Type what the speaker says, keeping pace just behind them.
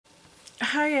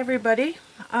Hi everybody.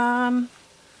 Well,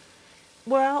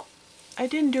 I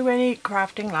didn't do any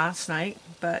crafting last night,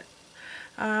 but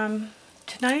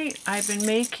tonight I've been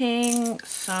making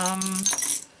some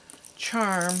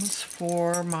charms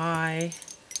for my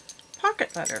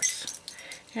pocket letters.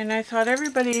 And I thought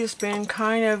everybody's been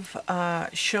kind of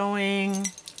showing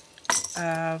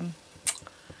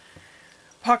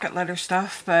pocket letter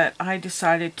stuff, but I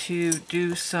decided to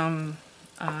do some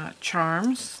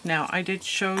charms. Now, I did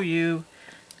show you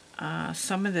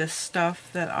some of this stuff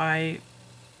that I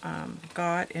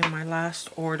got in my last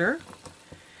order,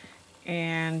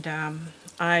 and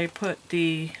I put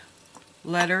the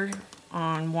letter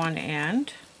on one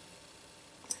end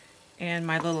and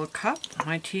my little cup,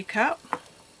 my teacup,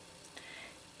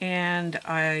 and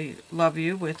I love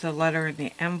you with the letter in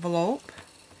the envelope,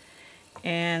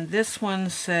 and this one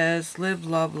says live,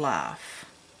 love, laugh.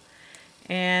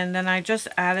 And then I just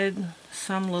added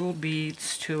some little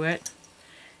beads to it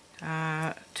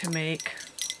to make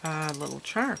a little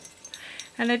charm.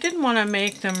 And I didn't want to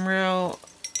make them real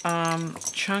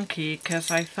chunky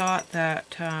because I thought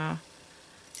that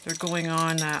they're going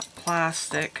on that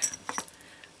plastic.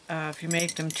 If you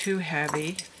make them too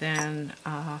heavy, then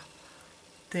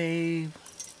they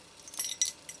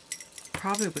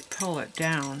probably would pull it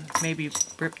down, maybe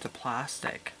rip the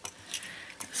plastic.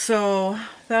 So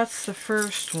that's the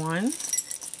first one,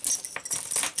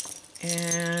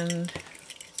 and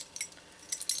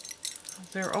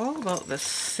they're all about the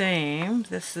same.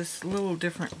 This is little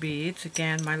different beads.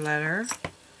 Again, my letter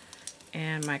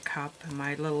and my cup and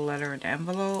my little letter and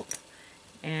envelope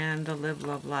and the live,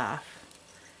 love, laugh.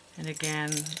 And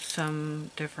again,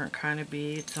 some different kind of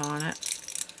beads on it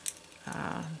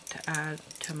to add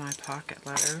to my pocket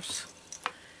letters.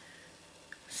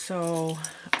 So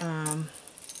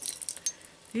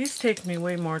these take me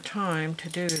way more time to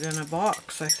do than a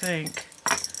box, I think.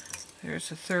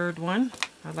 There's a third one.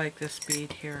 I like this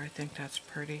bead here. I think that's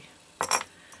pretty.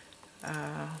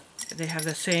 They have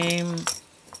the same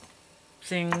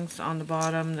things on the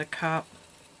bottom, the cup,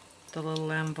 the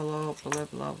little envelope,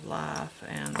 live, love, laugh,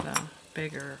 and the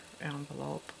bigger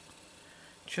envelope.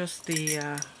 Just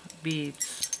the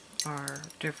beads are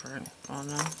different on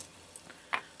them.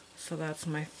 So that's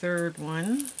my third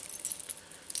one.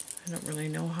 I don't really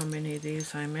know how many of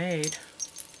these I made.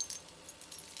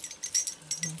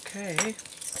 Okay.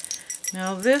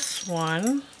 Now this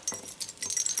one,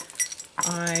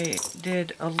 I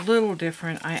did a little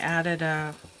different. I added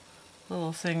a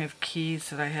little thing of keys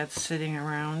that I had sitting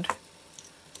around,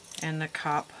 and the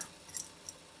cup,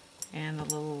 and the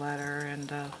little letter, and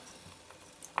the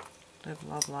live,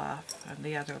 love, laugh, and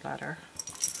the other letter.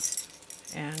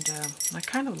 And I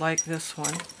kind of like this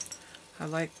one.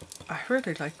 I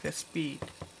really like this bead.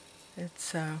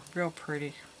 It's real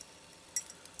pretty.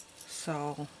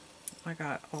 So I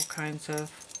got all kinds of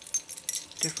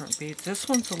different beads. This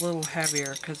one's a little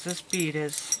heavier because this bead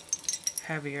is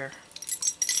heavier.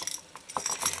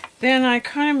 Then I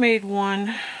kind of made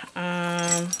one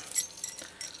that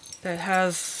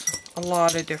has a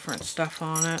lot of different stuff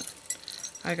on it.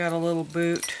 I got a little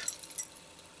boot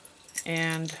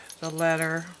and the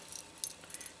letter,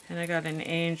 and I got an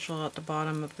angel at the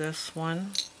bottom of this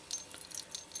one,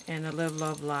 and a live,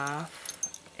 love, laugh.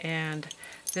 And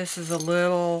this is a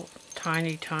little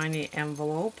tiny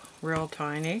envelope, real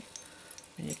tiny,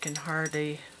 and you can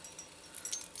hardly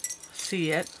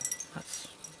see it. That's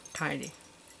tiny.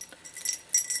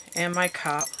 And my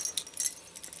cup,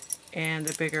 and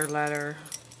the bigger letter,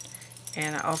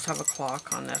 and I also have a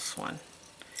clock on this one.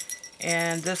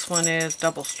 And this one is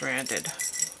double-stranded,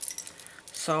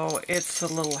 so it's a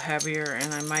little heavier,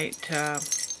 and I might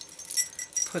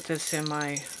put this in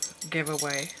my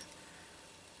giveaway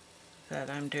that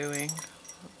I'm doing.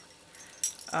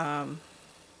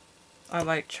 I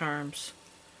like charms,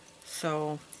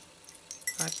 so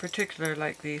I particularly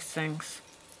like these things,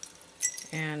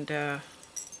 and I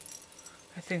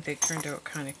think they turned out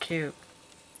kind of cute.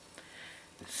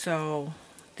 So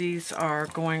these are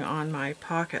going on my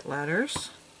pocket letters,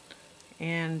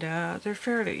 and they're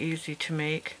fairly easy to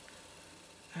make.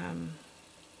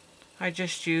 I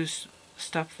just used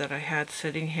stuff that I had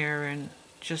sitting here and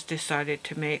just decided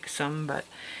to make some, but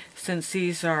since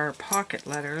these are pocket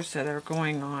letters that are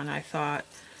going on, I thought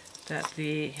that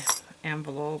the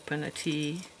envelope and the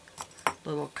tea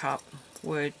little cup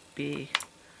would be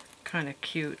kind of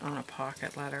cute on a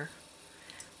pocket letter.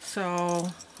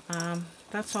 So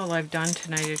that's all I've done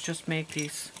tonight, is just make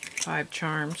these 5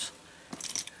 charms.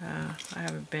 I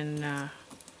haven't been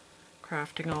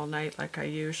crafting all night like I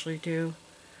usually do.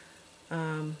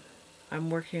 I'm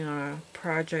working on a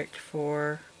project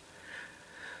for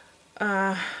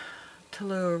to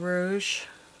Talua Rouge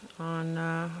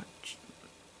on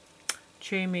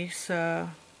Jamie's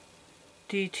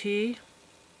DT,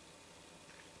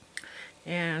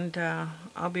 and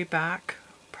I'll be back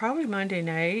probably Monday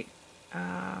night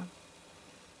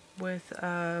with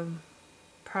a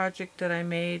project that I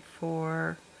made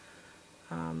for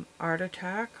Art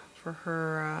Attack for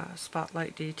her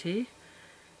Spotlight DT,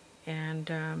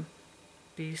 and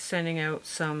be sending out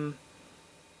some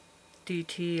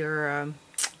DT, or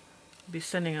be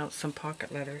sending out some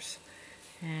pocket letters,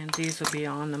 and these will be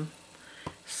on them.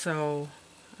 So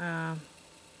I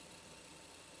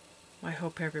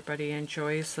hope everybody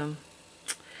enjoys them.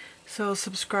 So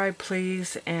subscribe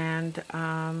please, and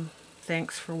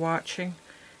thanks for watching,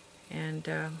 and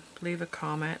leave a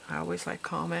comment. I always like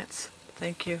comments.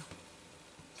 Thank you.